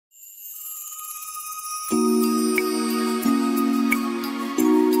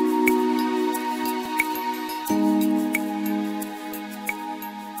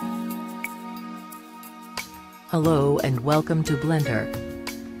Hello and welcome to Blender.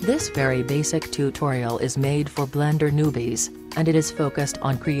 This very basic tutorial is made for Blender newbies, and it is focused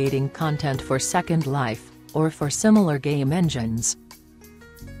on creating content for Second Life, or for similar game engines.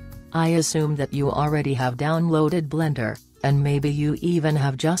 I assume that you already have downloaded Blender, and maybe you even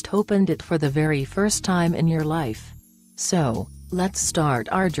have just opened it for the very first time in your life. So, let's start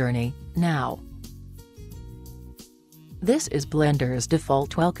our journey, now. This is Blender's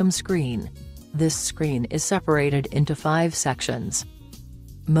default welcome screen. This screen is separated into 5 sections.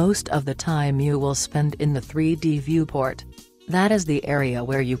 Most of the time you will spend in the 3D viewport. That is the area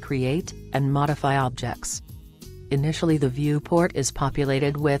where you create and modify objects. Initially the viewport is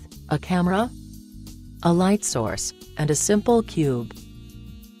populated with a camera, a light source, and a simple cube.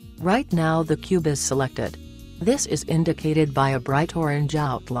 Right now the cube is selected. This is indicated by a bright orange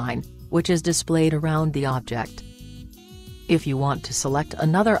outline, which is displayed around the object. If you want to select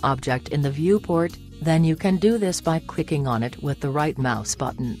another object in the viewport, then you can do this by clicking on it with the right mouse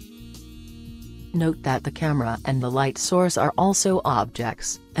button. Note that the camera and the light source are also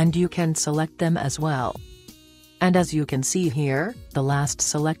objects, and you can select them as well. And as you can see here, the last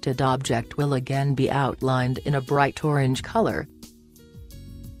selected object will again be outlined in a bright orange color.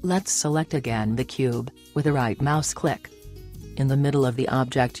 Let's select again the cube, with a right mouse click. In the middle of the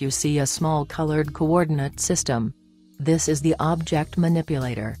object you see a small colored coordinate system. This is the object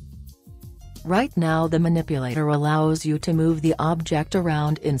manipulator. Right now the manipulator allows you to move the object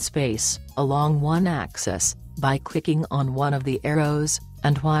around in space, along one axis, by clicking on one of the arrows,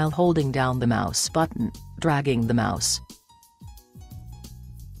 and while holding down the mouse button, dragging the mouse.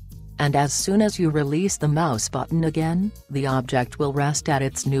 And as soon as you release the mouse button again, the object will rest at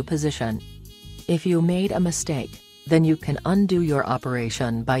its new position. If you made a mistake, then you can undo your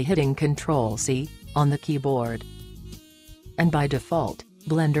operation by hitting Ctrl+C on the keyboard. And by default,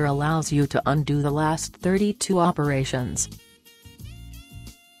 Blender allows you to undo the last 32 operations.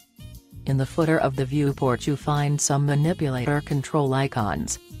 In the footer of the viewport you find some manipulator control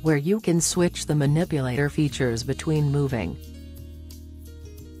icons, where you can switch the manipulator features between moving,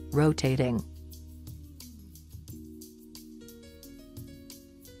 rotating,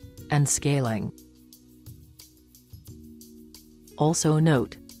 and scaling. Also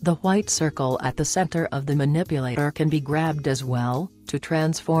note, the white circle at the center of the manipulator can be grabbed as well, to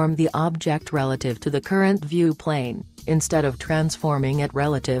transform the object relative to the current view plane, instead of transforming it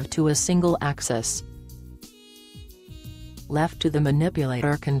relative to a single axis. Left to the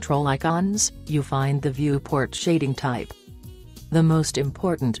manipulator control icons, you find the viewport shading type. The most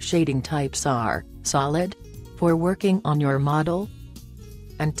important shading types are solid, for working on your model,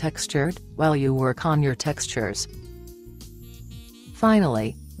 and textured, while you work on your textures.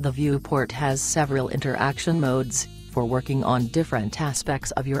 Finally, the viewport has several interaction modes, for working on different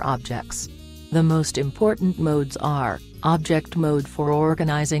aspects of your objects. The most important modes are, Object Mode for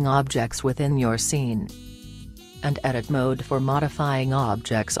organizing objects within your scene, and Edit Mode for modifying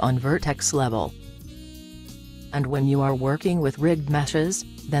objects on vertex level. And when you are working with rigged meshes,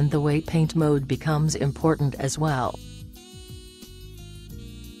 then the Weight Paint mode becomes important as well.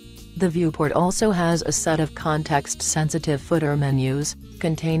 The viewport also has a set of context-sensitive footer menus,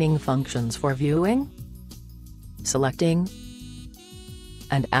 containing functions for viewing, selecting,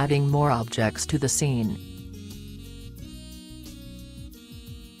 and adding more objects to the scene.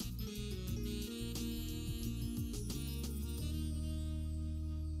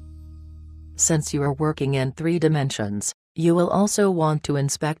 Since you are working in 3 dimensions, you will also want to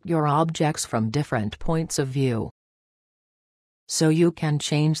inspect your objects from different points of view. So you can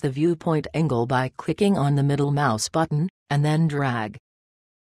change the viewpoint angle by clicking on the middle mouse button, and then drag.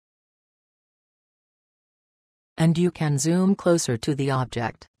 And you can zoom closer to the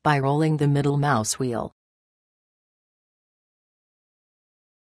object, by rolling the middle mouse wheel.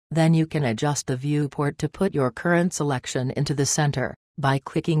 Then you can adjust the viewport to put your current selection into the center, by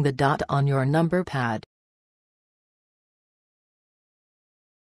clicking the dot on your number pad.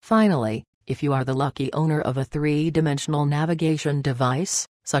 Finally, if you are the lucky owner of a 3-dimensional navigation device,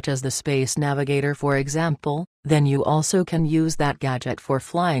 such as the Space Navigator for example, then you also can use that gadget for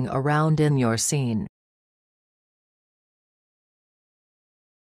flying around in your scene.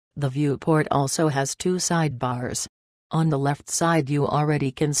 The viewport also has 2 sidebars. On the left side you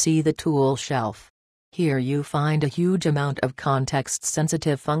already can see the tool shelf. Here you find a huge amount of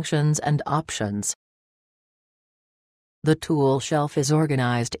context-sensitive functions and options. The tool shelf is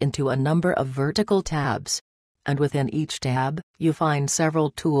organized into a number of vertical tabs. And within each tab, you find several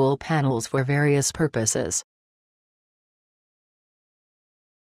tool panels for various purposes.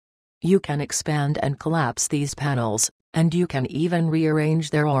 You can expand and collapse these panels, and you can even rearrange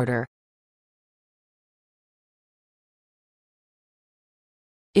their order.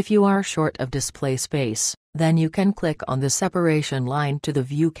 If you are short of display space, then you can click on the separation line to the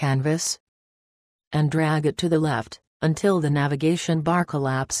view canvas and drag it to the left until the navigation bar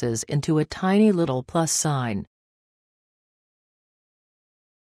collapses into a tiny little plus sign.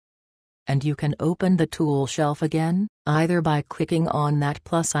 And you can open the tool shelf again, either by clicking on that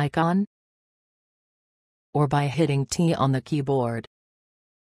plus icon or by hitting T on the keyboard.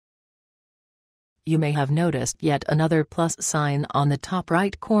 You may have noticed yet another plus sign on the top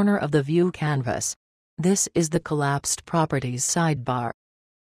right corner of the view canvas. This is the Collapsed Properties sidebar.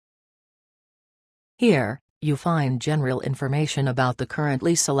 Here, you find general information about the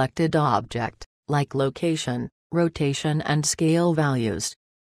currently selected object, like location, rotation and scale values.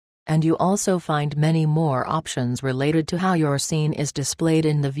 And you also find many more options related to how your scene is displayed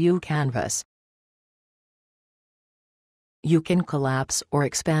in the view canvas. You can collapse or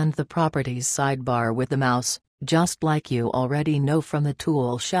expand the Properties sidebar with the mouse, just like you already know from the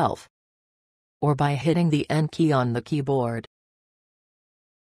tool shelf, or by hitting the N key on the keyboard.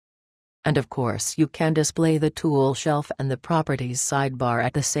 And of course you can display the tool shelf and the Properties sidebar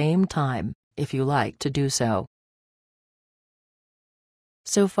at the same time, if you like to do so.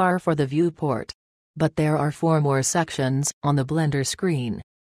 So far for the viewport. But there are 4 more sections on the Blender screen.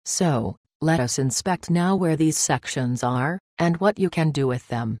 So, let us inspect now where these sections are, and what you can do with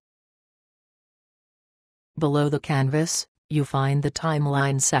them. Below the canvas, you find the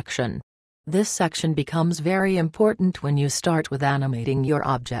timeline section. This section becomes very important when you start with animating your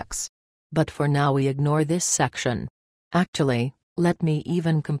objects. But for now we ignore this section. Actually, let me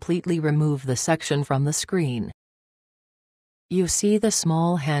even completely remove the section from the screen. You see the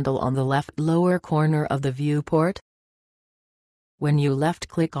small handle on the left lower corner of the viewport? When you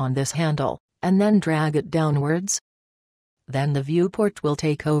left-click on this handle, and then drag it downwards, then the viewport will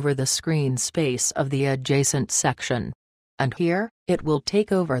take over the screen space of the adjacent section. And here, it will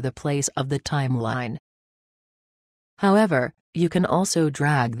take over the place of the timeline. However, you can also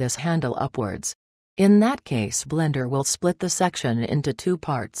drag this handle upwards. In that case, Blender will split the section into 2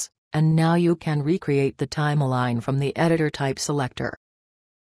 parts, and now you can recreate the timeline from the editor type selector.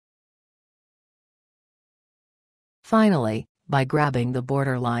 Finally, by grabbing the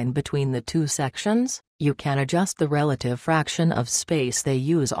borderline between the 2 sections, you can adjust the relative fraction of space they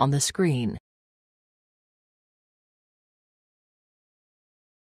use on the screen.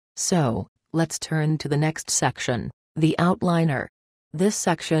 So, let's turn to the next section, the outliner. This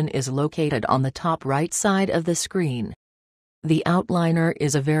section is located on the top right side of the screen. The outliner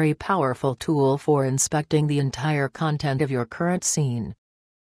is a very powerful tool for inspecting the entire content of your current scene.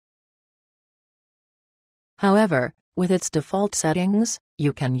 However, with its default settings,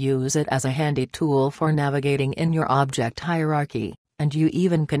 you can use it as a handy tool for navigating in your object hierarchy, and you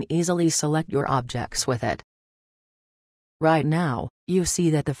even can easily select your objects with it. Right now, you see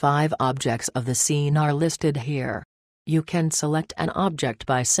that the 5 objects of the scene are listed here. You can select an object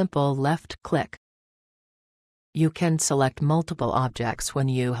by simple left-click. You can select multiple objects when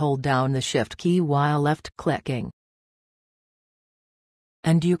you hold down the Shift key while left-clicking.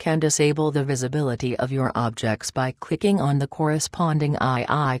 And you can disable the visibility of your objects by clicking on the corresponding eye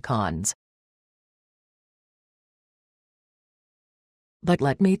icons. But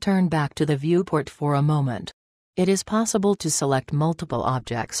let me turn back to the viewport for a moment. It is possible to select multiple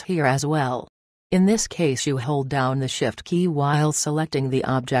objects here as well. In this case you hold down the Shift key while selecting the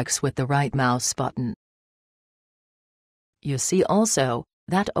objects with the right mouse button. You see also,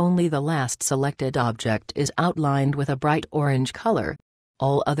 that only the last selected object is outlined with a bright orange color.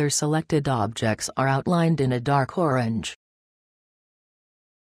 All other selected objects are outlined in a dark orange.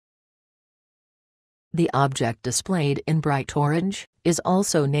 The object displayed in bright orange is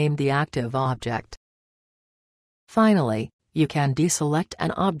also named the active object. Finally, you can deselect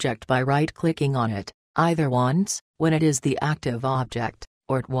an object by right-clicking on it, either once, when it is the active object,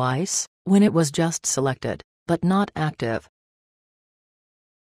 or twice, when it was just selected, but not active.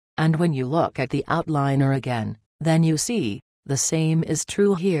 And when you look at the outliner again, then you see, the same is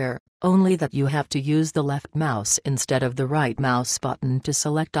true here, only that you have to use the left mouse instead of the right mouse button to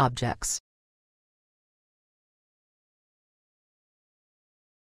select objects.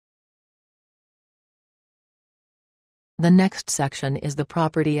 The next section is the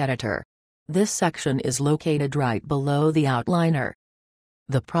Property Editor. This section is located right below the outliner.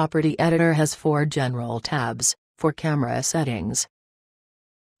 The Property Editor has 4 general tabs, for camera settings,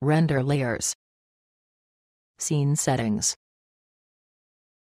 render layers, scene settings,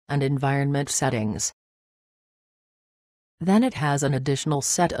 and environment settings. Then it has an additional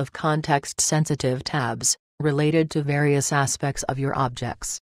set of context-sensitive tabs, related to various aspects of your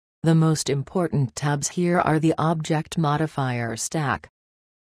objects. The most important tabs here are the Object Modifier stack,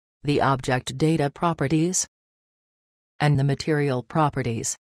 the object data properties, and the material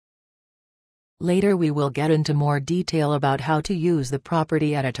properties. Later we will get into more detail about how to use the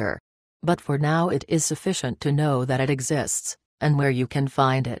property editor. But for now it is sufficient to know that it exists, and where you can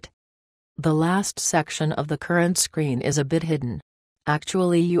find it. The last section of the current screen is a bit hidden.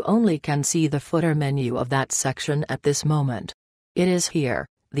 Actually you only can see the footer menu of that section at this moment. It is here,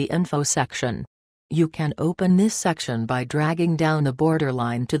 the info section. You can open this section by dragging down the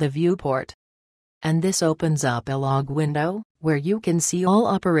borderline to the viewport. And this opens up a log window, where you can see all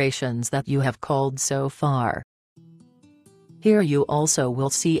operations that you have called so far. Here you also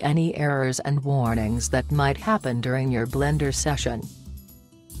will see any errors and warnings that might happen during your Blender session.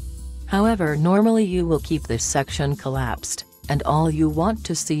 However, normally you will keep this section collapsed, and all you want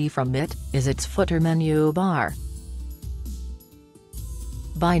to see from it is its footer menu bar.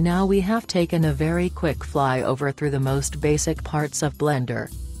 By now we have taken a very quick flyover through the most basic parts of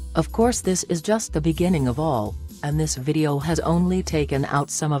Blender. Of course this is just the beginning of all, and this video has only taken out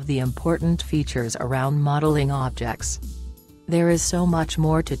some of the important features around modeling objects. There is so much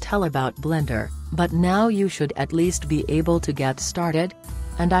more to tell about Blender, but now you should at least be able to get started,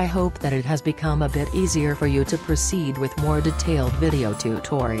 and I hope that it has become a bit easier for you to proceed with more detailed video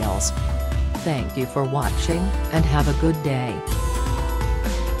tutorials. Thank you for watching, and have a good day.